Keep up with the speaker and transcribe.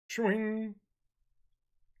Swing.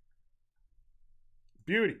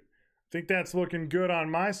 Beauty. Think that's looking good on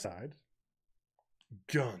my side.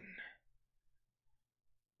 Gun.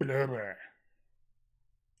 Blubber.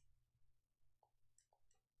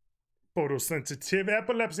 Photosensitive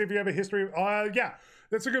epilepsy. If you have a history of, yeah,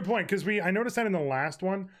 that's a good point, because I noticed that in the last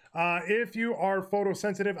one. If you are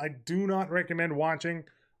photosensitive, I do not recommend watching,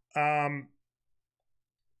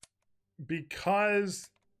 because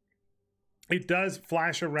it does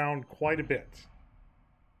flash around quite a bit.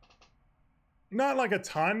 Not like a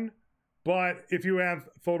ton, but if you have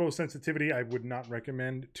photosensitivity, I would not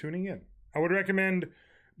recommend tuning in. I would recommend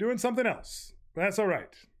doing something else. That's all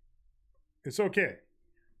right. It's okay.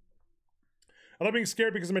 I love being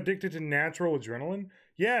scared because I'm addicted to natural adrenaline.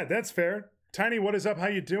 Yeah, that's fair. Tiny, what is up? How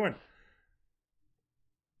you doing?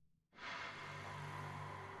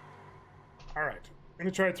 All right. I'm going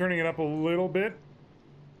to try turning it up a little bit.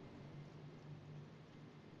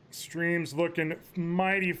 Stream's looking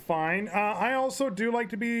mighty fine. I also do like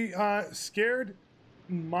to be scared.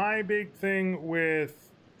 My big thing with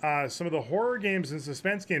some of the horror games and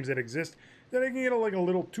suspense games that exist, that I can get like a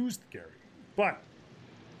little too scary. But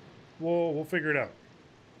we'll figure it out.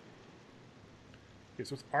 Okay,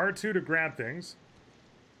 so it's R2 to grab things.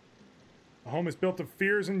 A home is built of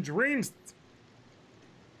fears and dreams.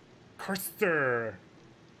 Carster.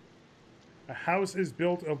 A house is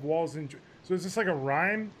built of walls and dreams. So is this like a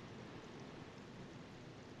rhyme?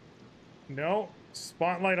 No.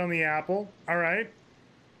 Spotlight on the apple. All right.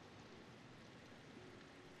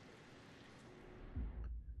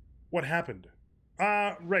 What happened?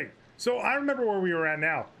 Right. So I remember where we were at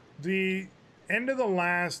now. The end of the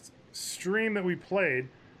last stream that we played,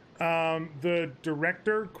 the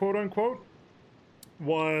director, quote unquote,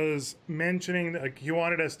 was mentioning that, like, he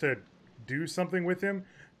wanted us to do something with him,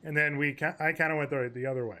 and then I kind of went the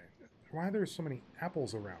other way. Why are there so many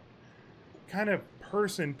apples around? What kind of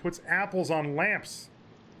person puts apples on lamps?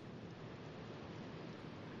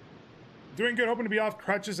 Doing good, hoping to be off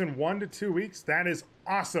crutches in 1 to 2 weeks. That is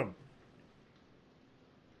awesome.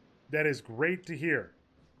 That is great to hear.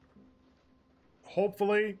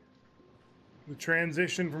 Hopefully, the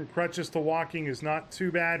transition from crutches to walking is not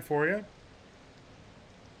too bad for you.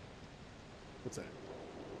 What's that?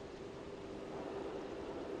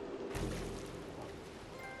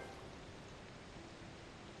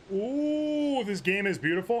 Ooh, this game is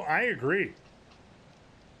beautiful. I agree.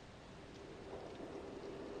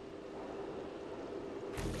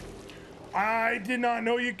 I did not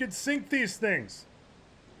know you could sync these things.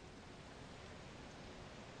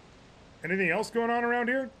 Anything else going on around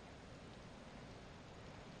here?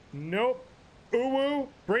 Nope. Ooh-woo.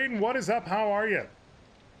 Brayden, what is up? How are you?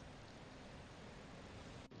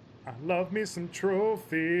 I love me some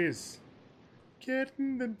trophies.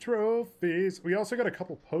 Getting the trophies. We also got a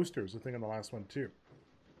couple posters, I think, on the last one, too.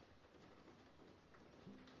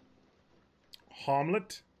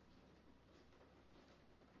 Hamlet.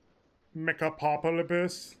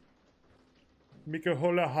 Mechapopolis.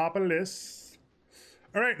 Mikaholahopolis.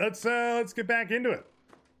 All right, let's get back into it.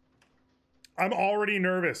 I'm already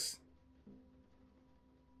nervous.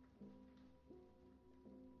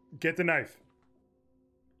 Get the knife.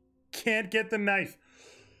 Can't get the knife.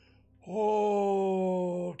 Okay,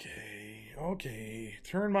 okay.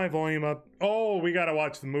 Turn my volume up. Oh, we gotta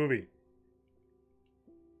watch the movie.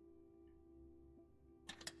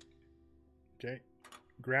 Okay,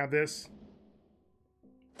 grab this.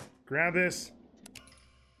 Grab this.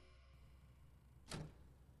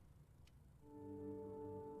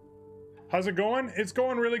 How's it going? It's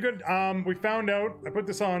going really good. We found out, I put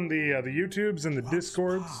this on the YouTubes and the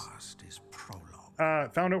Discords.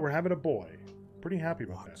 Found out we're having a boy. Pretty happy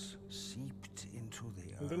about that. Seeped into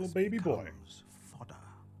the a little baby boy. Fodder,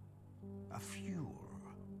 a fuel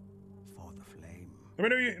for the flame. Let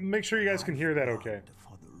me know make sure you guys can hear that okay.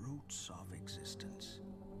 For the roots of existence.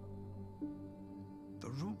 The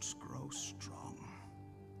roots grow strong,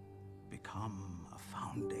 become a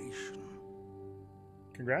foundation.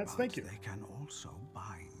 Congrats, thank you. They can also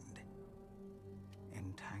bind,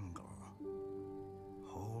 entangle,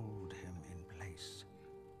 hold him in place,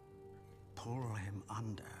 pull him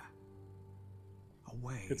under,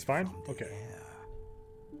 away it's fine? from the okay. air,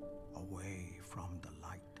 away from the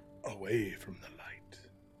light. Away from the light.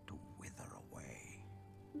 To wither away,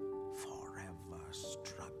 forever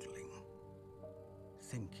struggling,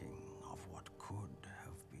 thinking of what could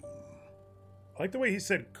have been. I like the way he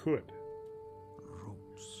said could.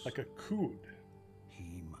 Roots. Like a could.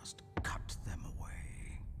 He must cut them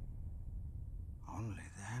away. Only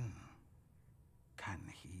then can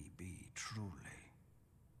he be truly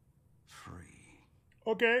free.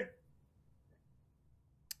 Okay.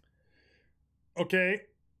 Okay.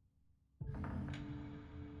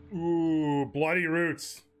 Ooh, bloody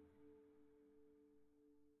roots.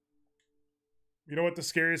 You know what the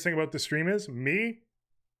scariest thing about the stream is? Me?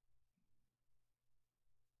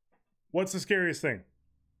 What's the scariest thing?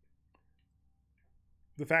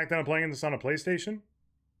 The fact that I'm playing this on a PlayStation?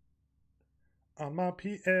 On my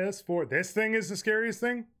PS4. This thing is the scariest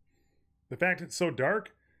thing? The fact it's so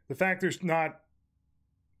dark? The fact there's not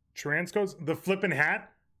transcodes? The flippin'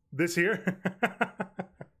 hat? This here?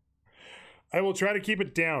 I will try to keep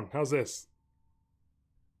it down. How's this?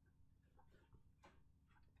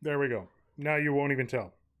 There we go. Now you won't even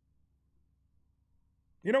tell.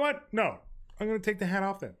 You know what? No. I'm going to take the hat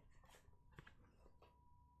off then.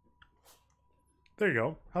 There you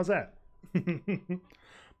go. How's that?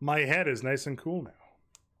 My head is nice and cool now.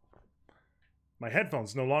 My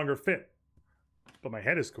headphones no longer fit. But my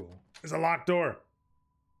head is cool. There's a locked door.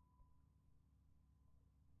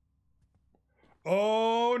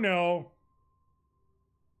 Oh no.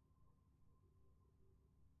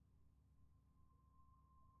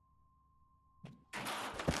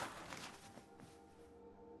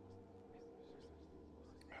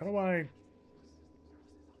 How do I...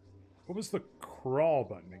 What was the crawl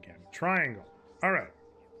button again? Triangle. All right.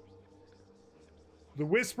 The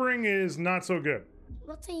whispering is not so good.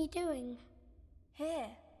 What are you doing? Here,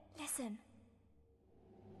 listen.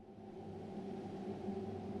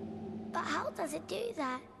 But how does it do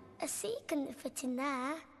that? A sea couldn't fit in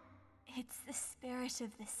there. It's the spirit of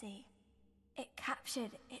the sea. It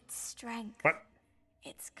captured its strength. What?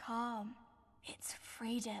 Its calm. Its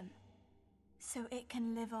freedom. So it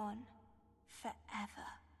can live on forever.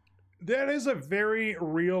 That is a very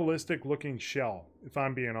realistic looking shell, if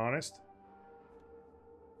I'm being honest.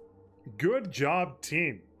 Good job,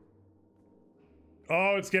 team.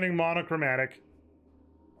 Oh, it's getting monochromatic.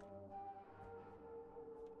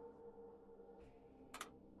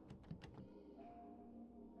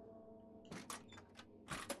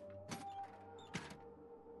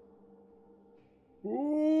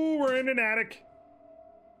 Ooh, we're in an attic.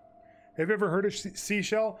 Have you ever heard of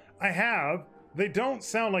seashell? I have. They don't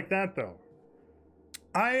sound like that, though.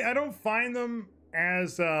 I don't find them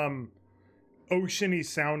as oceany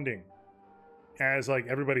sounding as like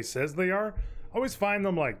everybody says they are. I always find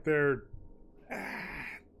them like they're...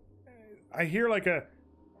 I hear like a...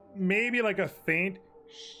 maybe like a faint...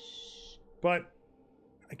 but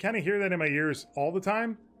I kind of hear that in my ears all the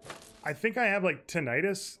time. I think I have like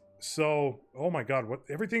tinnitus. So, oh my god, what?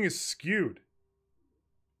 Everything is skewed.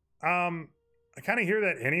 I kind of hear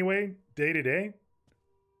that anyway, day to day.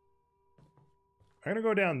 I'm gonna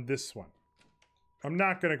go down this one. I'm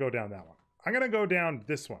not gonna go down that one. I'm gonna go down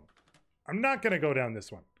this one. I'm not gonna go down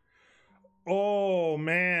this one. Oh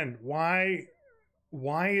man, why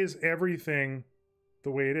is everything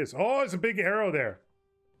the way it is? Oh, there's a big arrow there.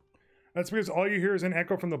 That's because all you hear is an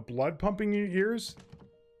echo from the blood pumping in your ears?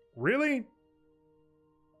 Really?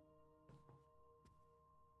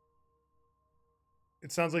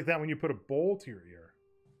 It sounds like that when you put a bowl to your ear.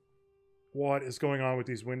 What is going on with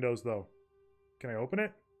these windows, though? Can I open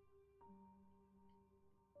it?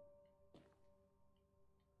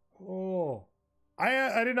 Oh.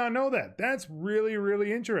 I did not know that. That's really,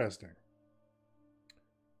 really interesting.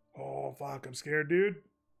 Oh, fuck. I'm scared, dude.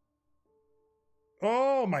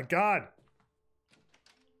 Oh, my God.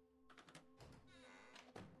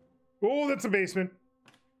 Oh, that's a basement.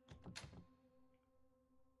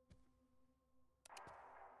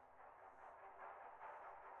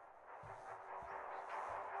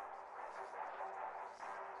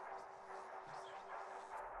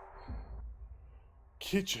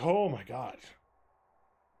 Oh my god.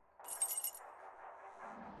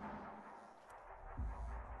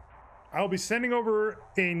 I'll be sending over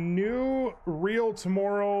a new Real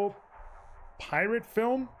Tomorrow pirate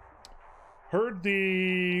film. Heard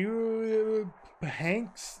the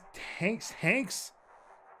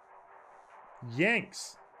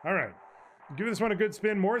Yanks. All right. Give this one a good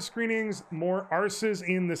spin. More screenings, more arses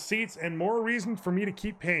in the seats, and more reason for me to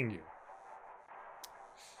keep paying you.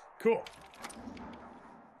 Cool.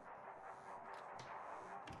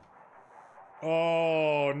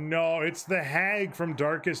 Oh, no. It's the hag from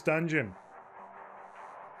Darkest Dungeon.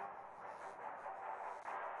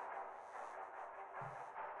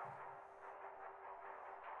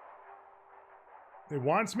 It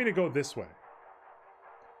wants me to go this way.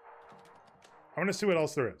 I want to see what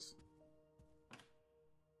else there is.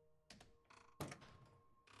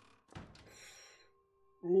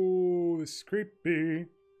 Ooh, this is creepy.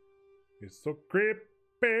 It's so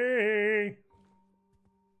creepy.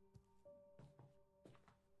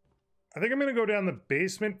 I think I'm going to go down the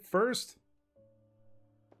basement first.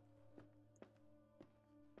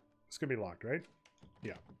 gonna be locked, right?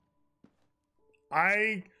 Yeah.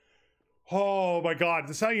 Oh my god,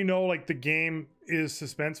 this is how you know like the game is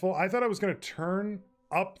suspenseful. I thought I was gonna turn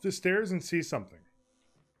up the stairs and see something.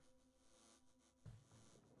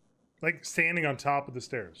 Like standing on top of the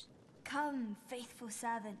stairs. Come, faithful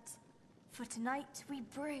servant, for tonight we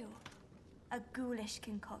brew a ghoulish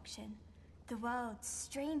concoction, the world's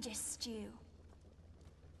strangest stew.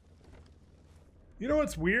 You know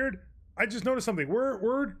what's weird? I just noticed something.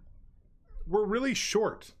 We're really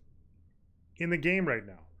short in the game right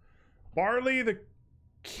now. Barley the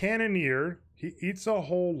Cannoneer, he eats a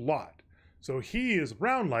whole lot. So he is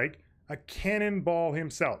round like a cannonball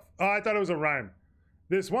himself. Oh, I thought it was a rhyme.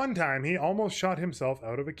 This one time, he almost shot himself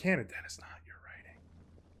out of a cannon. That is not your writing.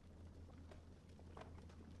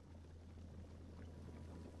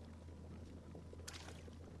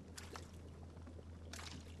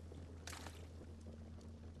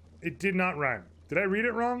 It did not rhyme. Did I read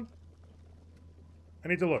it wrong? I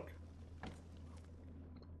need to look.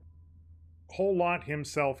 Whole lot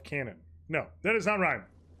himself cannon. No, that does not rhyme.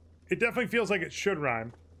 It definitely feels like it should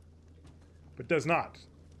rhyme, but does not.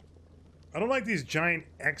 I don't like these giant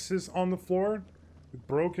X's on the floor with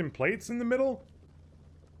broken plates in the middle.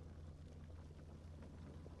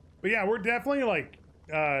 But yeah, we're definitely like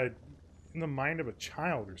in the mind of a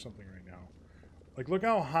child or something right now. Like, look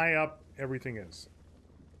how high up everything is.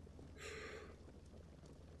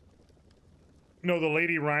 No, the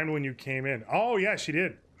lady rhymed when you came in. Oh, yeah, she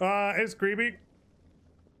did. It's creepy.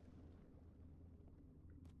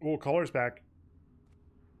 Oh, color's back.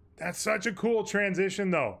 That's such a cool transition,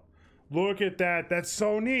 though. Look at that. That's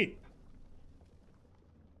so neat.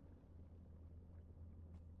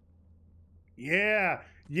 Yeah.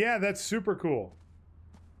 Yeah, that's super cool.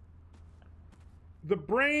 The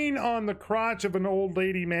brain on the crotch of an old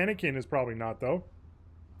lady mannequin is probably not, though.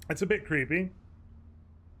 It's a bit creepy.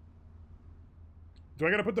 Do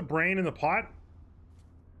I gotta put the brain in the pot?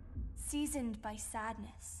 Seasoned by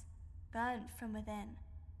sadness, burnt from within,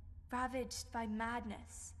 ravaged by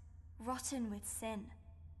madness, rotten with sin.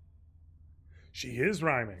 She is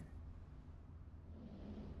rhyming.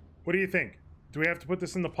 What do you think? Do we have to put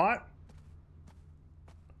this in the pot?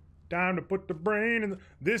 Time to put the brain in the...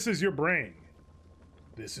 This is your brain.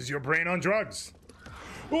 This is your brain on drugs.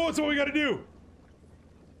 Oh, that's what we gotta do.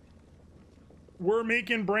 We're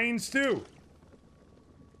making brain stew.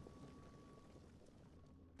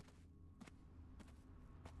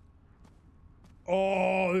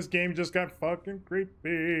 Oh, this game just got fucking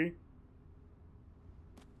creepy.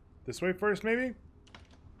 This way first, maybe?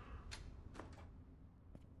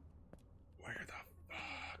 Where the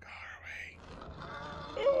fuck are we?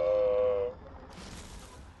 Oh.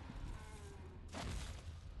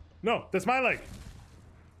 No, that's my leg.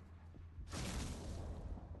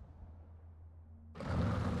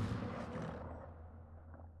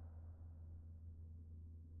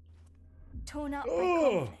 Torn up by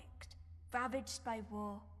conflict, ravaged by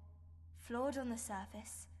war, flawed on the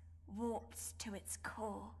surface, warped to its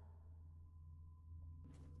core.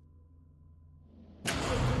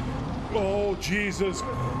 Oh, Jesus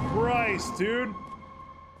Christ, dude.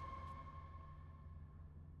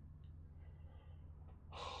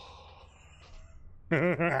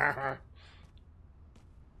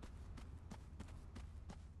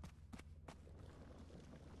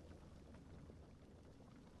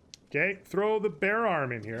 Okay, throw the bear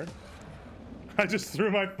arm in here. I just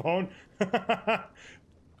threw my phone.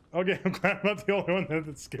 Okay, I'm glad I'm not the only one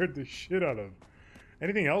that scared the shit out of.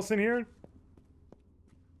 Anything else in here?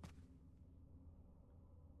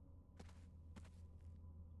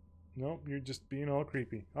 Nope, you're just being all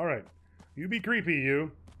creepy. All right, you be creepy,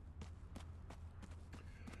 you.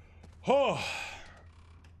 Oh.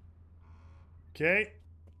 Okay,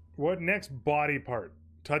 what next body part?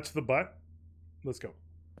 Touch the butt? Let's go.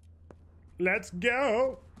 Let's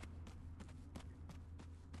go!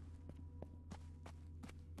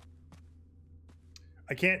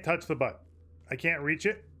 I can't touch the butt. I can't reach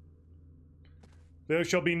it. There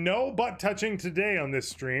shall be no butt touching today on this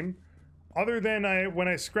stream, other than when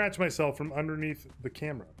I scratch myself from underneath the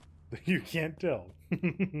camera. You can't tell.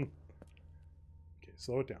 Okay,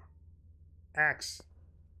 slow it down. Axe.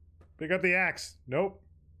 Pick up the axe. Nope.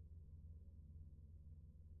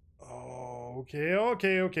 Oh, okay,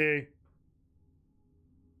 okay, okay.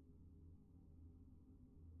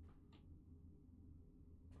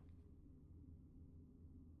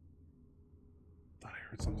 Thought I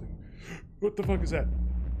heard something. What the fuck is that?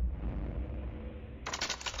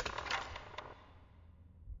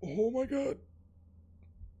 Oh my god.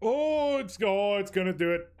 Oh, it's gonna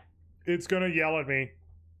do it. It's gonna yell at me.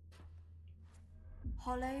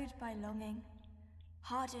 Hollowed by longing,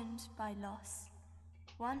 hardened by loss.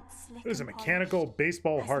 Once slick What is a and mechanical polished,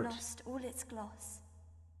 baseball has heart? lost all its gloss.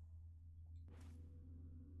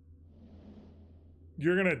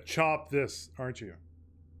 You're gonna chop this, aren't you?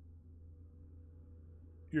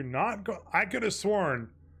 You're not go- I could have sworn.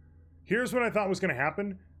 Here's what I thought was gonna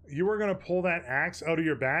happen. You were gonna pull that axe out of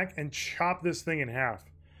your back and chop this thing in half.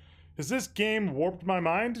 Has this game warped my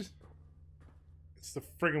mind? It's the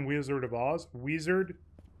friggin' Wizard of Oz. Wizard.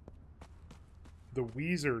 The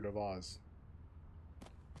Wizard of Oz.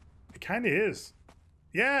 It kinda is.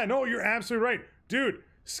 Yeah, no, you're absolutely right. Dude,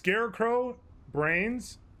 scarecrow,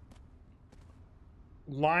 brains,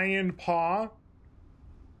 lion paw,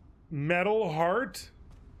 metal heart.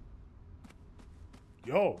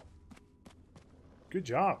 Yo. Good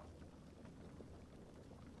job.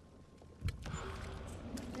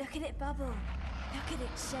 Look at it bubble. Look at it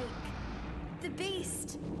shake. The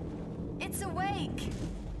beast! It's awake!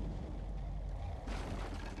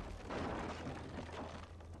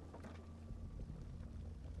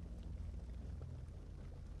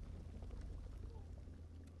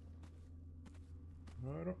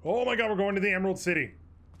 Oh my god, we're going to the Emerald City.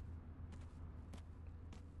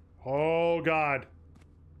 Oh god.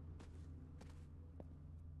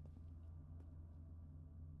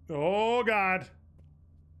 Oh god.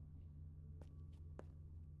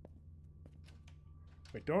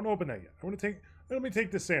 Wait, don't open that yet. Let me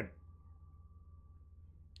take this in.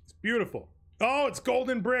 It's beautiful. Oh, it's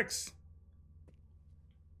golden bricks.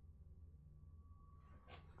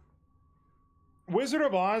 Wizard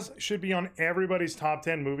of Oz should be on everybody's top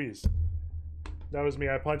 10 movies. That was me.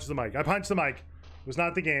 I punched the mic. I punched the mic. It was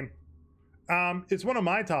not the game. It's one of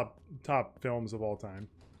my top films of all time.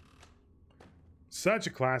 Such a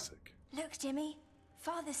classic. Look, Jimmy.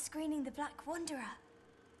 Father's screening the Black Wanderer.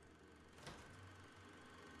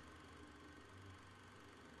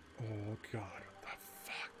 Oh god, what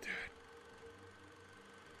the fuck, dude?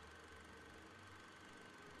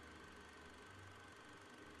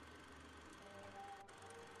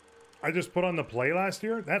 I just put on the play last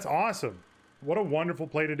year? That's awesome. What a wonderful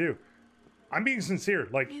play to do. I'm being sincere,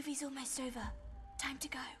 like... Movie's almost over. Time to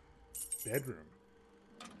go. Bedroom.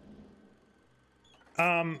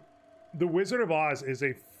 The Wizard of Oz is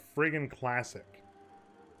a friggin' classic.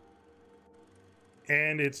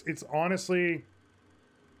 And it's honestly...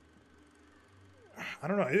 I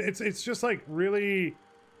don't know. It's just like really...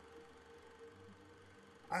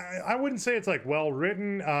 I wouldn't say it's like well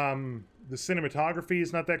written. The cinematography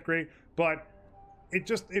is not that great, but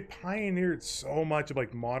it pioneered so much of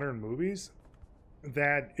like modern movies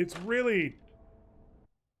that it's really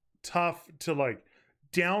tough to like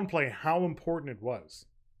downplay how important it was.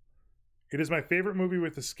 It is my favorite movie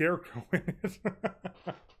with the scarecrow in it.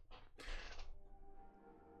 I'm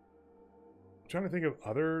trying to think of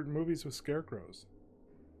other movies with scarecrows.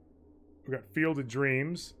 We got Field of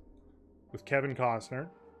Dreams with Kevin Costner.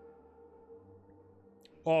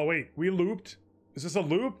 Oh, wait, we looped? Is this a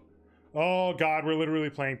loop? Oh, God, we're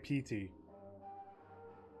literally playing PT.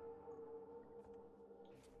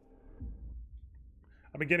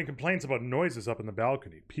 I've been getting complaints about noises up in the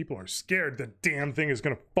balcony. People are scared the damn thing is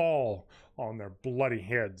going to fall on their bloody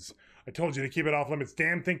heads. I told you to keep it off limits.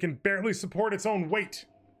 Damn thing can barely support its own weight.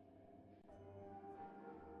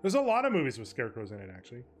 There's a lot of movies with scarecrows in it,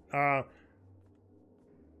 actually.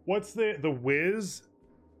 What's the Wiz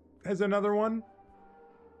has another one.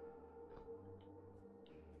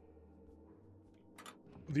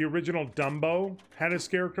 The original Dumbo had a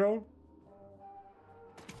scarecrow,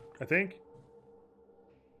 I think.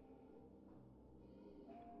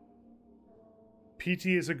 PT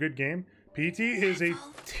is a good game. PT is a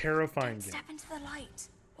terrifying game. Step into the light,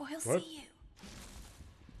 or he'll What? see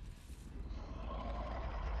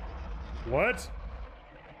you. What?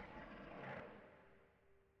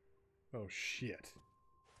 Oh, shit.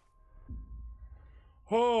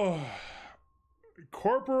 Oh.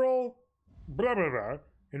 Corporal blah, blah, blah.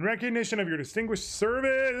 In recognition of your distinguished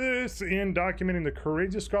service in documenting the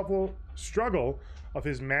courageous struggle of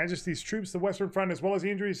His Majesty's troops, the Western Front, as well as the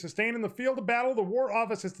injuries sustained in the field of battle, the War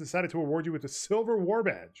Office has decided to award you with the Silver War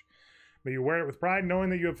Badge. May you wear it with pride, knowing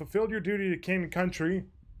that you have fulfilled your duty to king and country.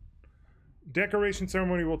 Decoration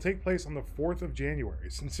ceremony will take place on the 4th of January.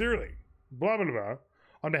 Sincerely, blah, blah, blah,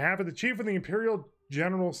 on behalf of the Chief of the Imperial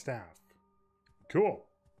General Staff. Cool.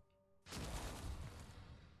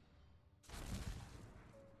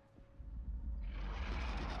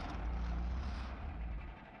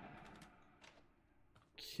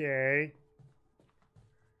 Okay.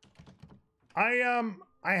 I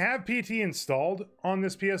have PT installed on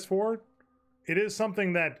this PS4. It is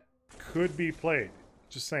something that could be played.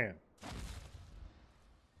 Just saying.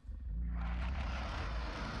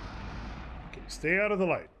 Stay out of the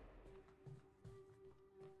light.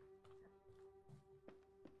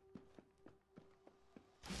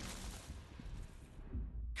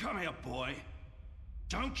 Come here, boy.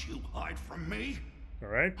 Don't you hide from me. All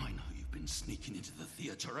right. I know you've been sneaking into the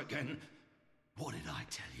theater again. What did I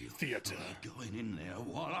tell you? Theater. Going in there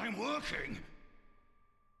while I'm working.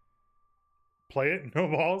 Play it? No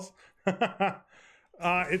balls?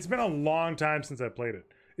 It's been a long time since I played it.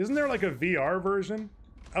 Isn't there like a VR version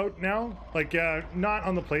out now? Like, not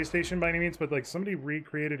on the PlayStation by any means, but like somebody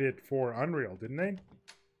recreated it for Unreal, didn't they?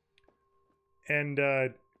 And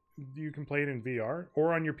you can play it in VR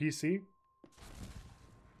or on your PC.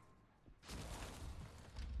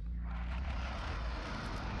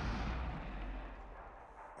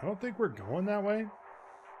 I don't think we're going that way.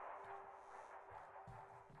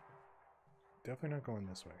 Definitely not going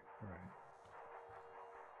this way. All right.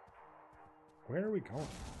 Where are we going?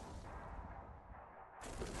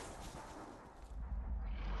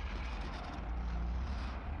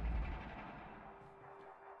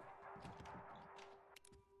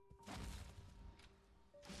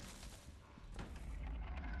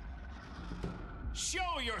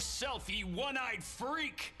 Show yourself, ye one-eyed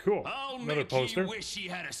freak! Cool. I'll Another make poster. you wish ye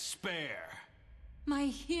had a spare. My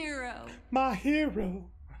hero. My hero.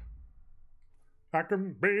 I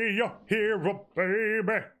can be your hero,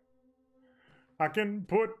 baby. I can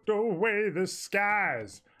put away the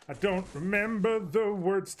skies. I don't remember the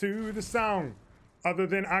words to the song, other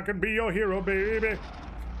than I can be your hero, baby.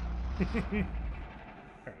 Right,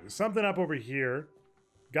 there's something up over here.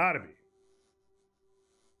 Gotta be.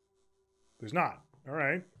 There's not. All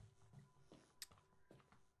right.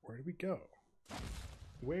 Where do we go?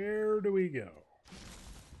 Where do we go?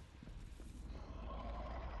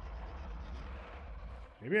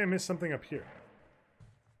 Maybe I missed something up here.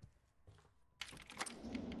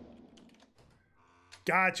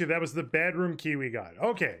 Gotcha. That was the bedroom key we got.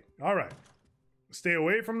 Okay. All right. Stay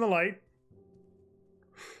away from the light.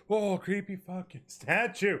 Oh, creepy fucking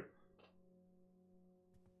statue.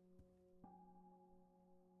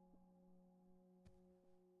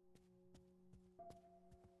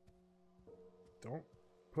 Don't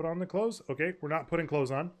put on the clothes. Okay, we're not putting clothes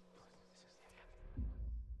on.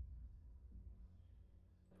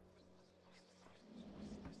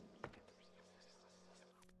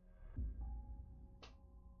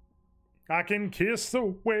 I can kiss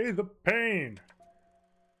away the pain.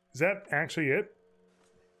 Is that actually it?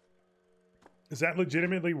 Is that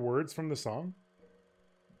legitimately words from the song?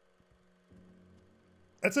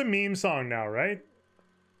 That's a meme song now, right?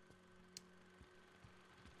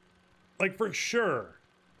 Like, for sure,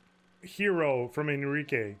 Hero from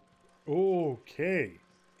Enrique, okay,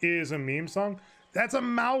 is a meme song. That's a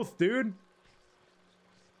mouth, dude.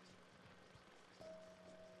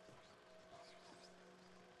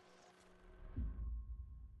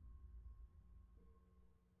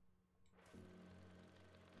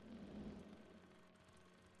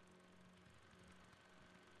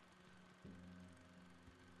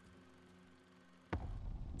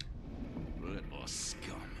 Little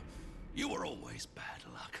scum. You were always bad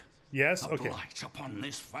luck. Yes, A okay. blight upon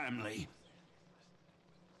this family.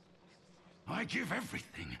 I give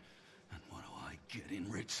everything. And what do I get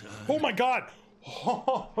in return? Oh my god!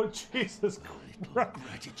 Oh, Jesus A little Christ.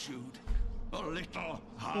 gratitude. A little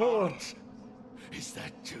heart. Is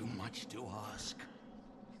that too much to ask?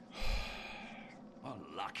 A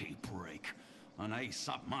lucky break. An ace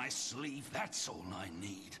up my sleeve. That's all I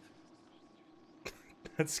need.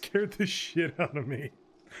 That scared the shit out of me.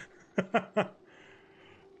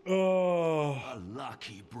 Oh. A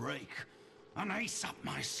lucky break. An ace up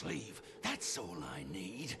my sleeve. That's all I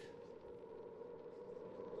need.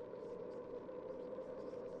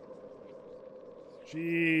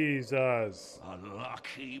 Jesus. A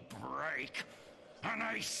lucky break. An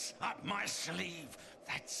ace up my sleeve.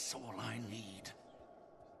 That's all I need.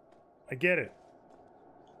 I get it.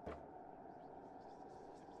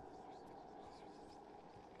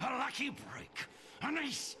 A lucky break. An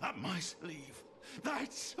ace up my sleeve.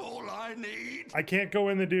 That's all I need. I can't go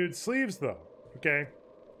in the dude's sleeves, though. Okay.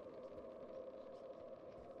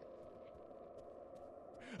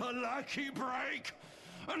 A lucky break.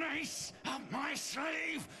 An ace up my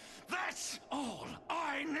sleeve. That's all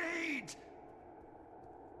I need.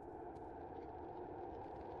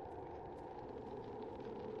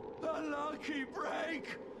 A lucky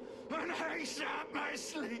break. An ace up my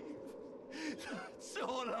sleeve. That's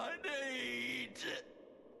all I need.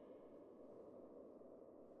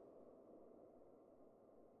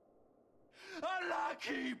 A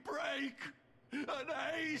lucky break. An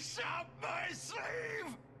ace up my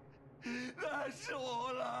sleeve. That's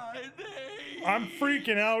all I need. I'm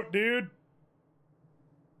freaking out, dude.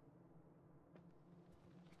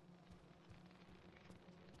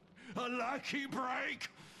 A lucky break!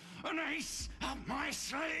 An ace up my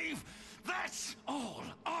sleeve! That's all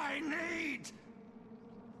I need!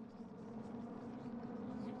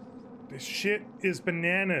 This shit is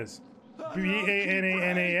bananas.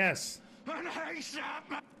 B-A-N-A-N-A-S. An ace up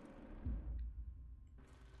my...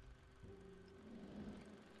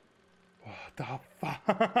 What the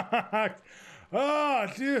fuck? Oh,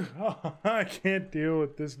 dude. Oh, I can't deal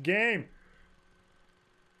with this game.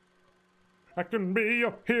 I can be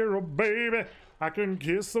your hero, baby. I can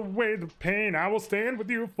kiss away the pain. I will stand with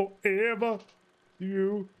you forever.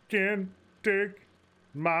 You can take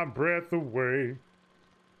my breath away.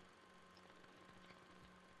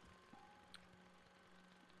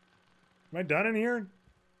 Am I done in here? I'm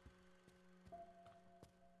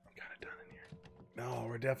kind of done in here. No,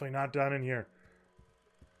 we're definitely not done in here.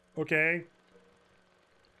 Okay.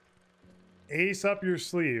 Ace up your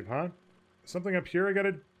sleeve, huh? Something up here I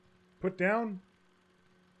gotta put down?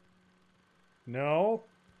 No.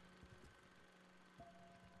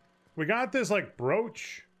 We got this, like,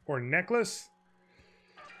 brooch or necklace.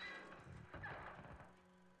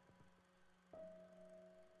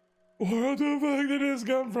 Where the fuck did this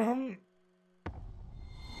come from?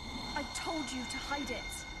 I told you to hide it.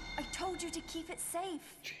 I told you to keep it safe.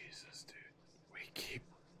 Jesus, dude. We keep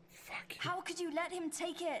fucking... How could you let him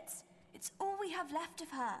take it? It's all we have left of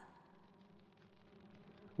her.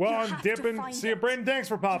 Well, You I'm have to dipping. find See you, it. Brayden. Thanks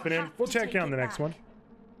for popping You in. have We'll to check take you on it the next back.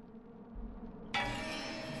 one.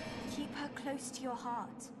 Keep her close to your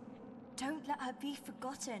heart. Don't let her be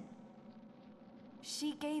forgotten.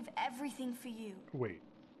 She gave everything for you. Wait.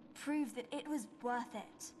 Prove that it was worth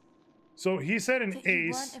it. So he said an That you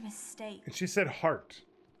ace, weren't a mistake. and she said heart.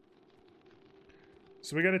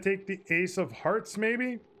 So we gotta take the ace of hearts,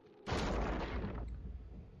 maybe?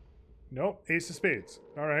 Nope, ace of spades.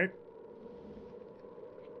 All right.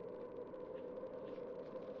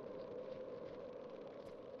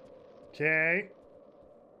 Okay.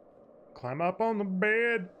 Climb up on the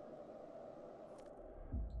bed.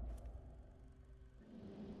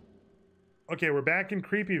 Okay, we're back in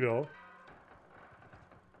Creepyville.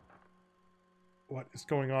 What is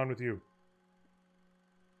going on with you?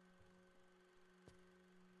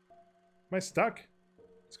 Am I stuck?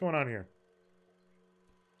 What's going on here?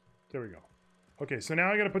 There we go. Okay, so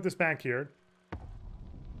now I gotta put this back here.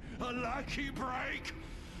 A lucky break!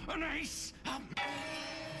 An ace up...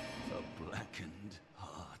 A blackened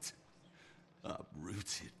heart.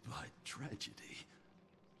 Uprooted by tragedy.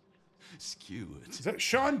 Skewered. Is that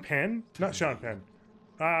Sean Penn? Not Sean Penn.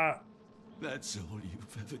 That's all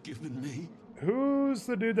you've ever given me? Who's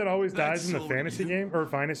the dude that always dies in That's the all fantasy you game or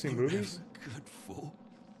fantasy were movies? ever good for?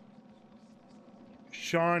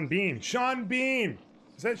 Sean Bean. Sean Bean!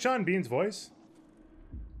 Is that Sean Bean's voice?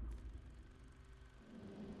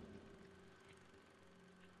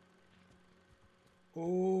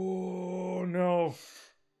 Oh no.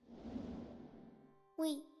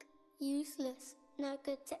 Weak, useless, no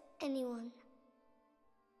good to anyone.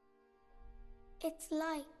 It's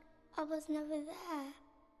like I was never there.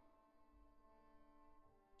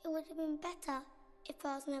 It would have been better if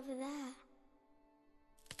I was never there.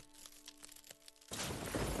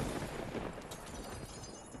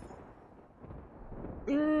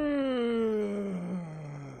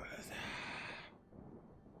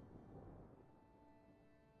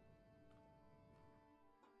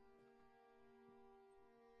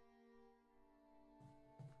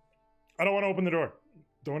 I don't want to open the door.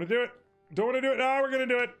 Don't want to do it. Don't want to do it. No, we're going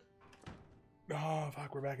to do it. Oh,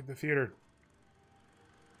 fuck. We're back at the theater.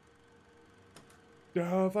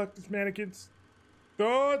 Oh, fuck. These mannequins.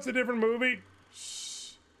 Oh, it's a different movie.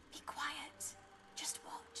 Shh. Be quiet. Just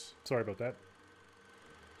watch. Sorry about that.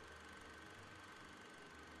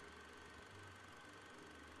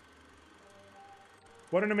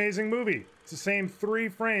 What an amazing movie. It's the same 3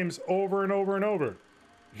 frames over and over and over.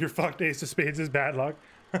 Your fucked ace of spades is bad luck.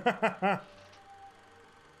 I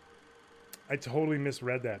totally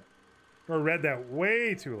misread that. Or read that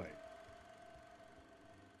way too late.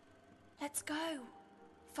 Let's go.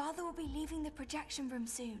 Father will be leaving the projection room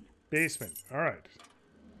soon. Basement. All right.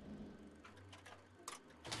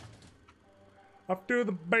 Up to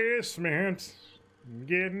the basement.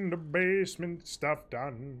 Getting the basement stuff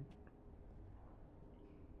done.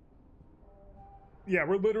 Yeah,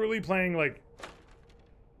 we're literally playing like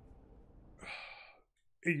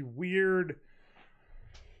a weird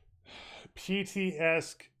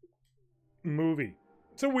PT-esque movie.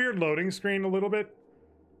 It's a weird loading screen a little bit.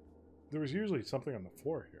 There was usually something on the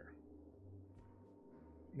floor here.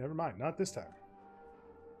 Never mind, not this time.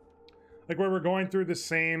 Like where we're going through the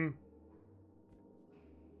same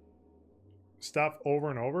stuff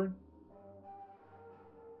over and over.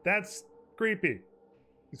 That's creepy.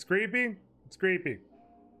 It's creepy. It's creepy.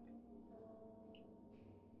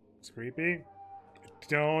 It's creepy.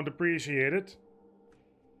 Don't appreciate it.